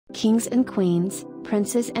Kings and queens,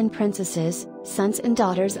 princes and princesses, sons and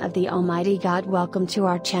daughters of the Almighty God, welcome to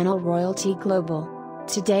our channel Royalty Global.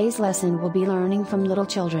 Today's lesson will be learning from little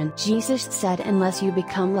children. Jesus said, "Unless you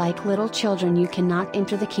become like little children, you cannot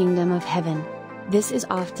enter the kingdom of heaven." This is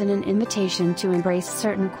often an invitation to embrace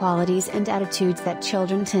certain qualities and attitudes that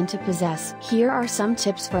children tend to possess. Here are some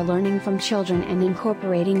tips for learning from children and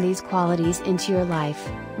incorporating these qualities into your life.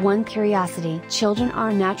 1. Curiosity. Children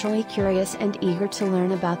are naturally curious and eager to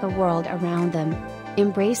learn about the world around them.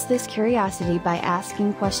 Embrace this curiosity by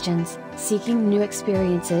asking questions, seeking new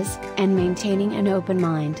experiences, and maintaining an open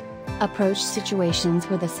mind. Approach situations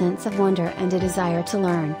with a sense of wonder and a desire to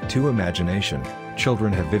learn. 2. Imagination.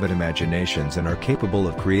 Children have vivid imaginations and are capable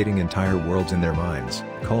of creating entire worlds in their minds.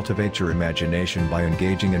 Cultivate your imagination by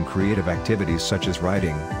engaging in creative activities such as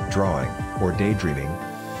writing, drawing, or daydreaming.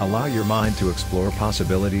 Allow your mind to explore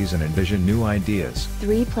possibilities and envision new ideas.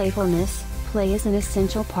 3. Playfulness. Play is an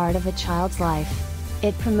essential part of a child's life.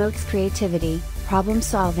 It promotes creativity, problem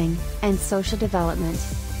solving, and social development.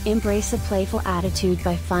 Embrace a playful attitude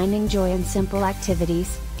by finding joy in simple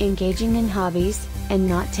activities, engaging in hobbies, and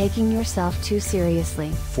not taking yourself too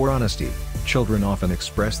seriously. 4. Honesty. Children often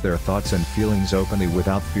express their thoughts and feelings openly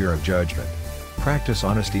without fear of judgment. Practice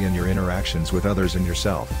honesty in your interactions with others and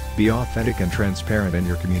yourself. Be authentic and transparent in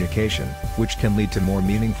your communication, which can lead to more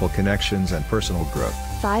meaningful connections and personal growth.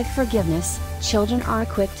 5. Forgiveness. Children are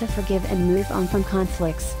quick to forgive and move on from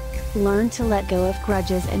conflicts. Learn to let go of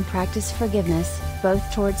grudges and practice forgiveness, both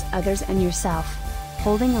towards others and yourself.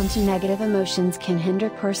 Holding on to negative emotions can hinder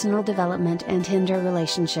personal development and hinder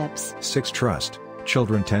relationships. 6. Trust.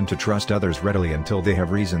 Children tend to trust others readily until they have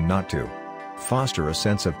reason not to. Foster a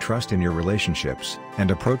sense of trust in your relationships, and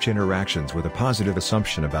approach interactions with a positive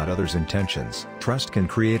assumption about others' intentions. Trust can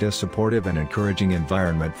create a supportive and encouraging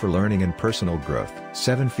environment for learning and personal growth.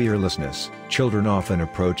 7. Fearlessness. Children often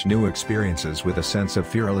approach new experiences with a sense of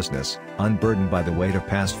fearlessness, unburdened by the weight of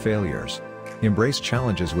past failures. Embrace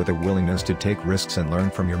challenges with a willingness to take risks and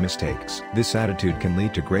learn from your mistakes. This attitude can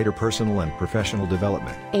lead to greater personal and professional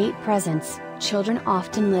development. 8. Presence. Children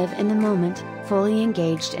often live in the moment, fully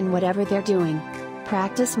engaged in whatever they're doing.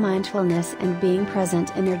 Practice mindfulness and being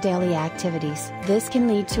present in their daily activities. This can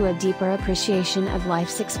lead to a deeper appreciation of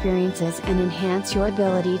life's experiences and enhance your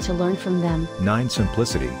ability to learn from them. 9.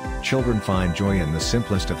 Simplicity. Children find joy in the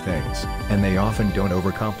simplest of things, and they often don't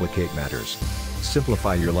overcomplicate matters.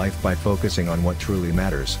 Simplify your life by focusing on what truly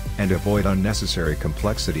matters, and avoid unnecessary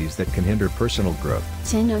complexities that can hinder personal growth.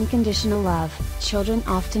 10. Unconditional love. Children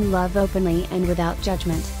often love openly and without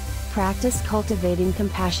judgment. Practice cultivating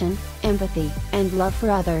compassion, empathy, and love for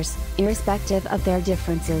others, irrespective of their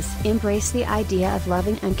differences. Embrace the idea of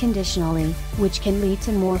loving unconditionally, which can lead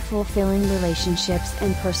to more fulfilling relationships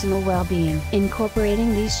and personal well-being.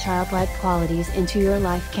 Incorporating these childlike qualities into your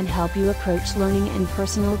life can help you approach learning and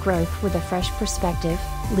personal growth with a fresh perspective,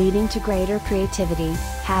 leading to greater creativity,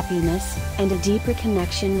 happiness, and a deeper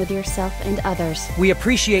connection with yourself and others. We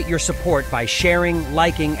appreciate your support by sharing,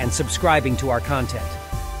 liking, and subscribing to our content.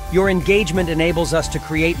 Your engagement enables us to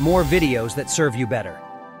create more videos that serve you better.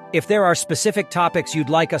 If there are specific topics you'd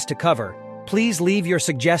like us to cover, please leave your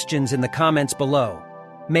suggestions in the comments below.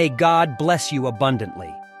 May God bless you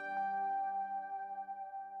abundantly.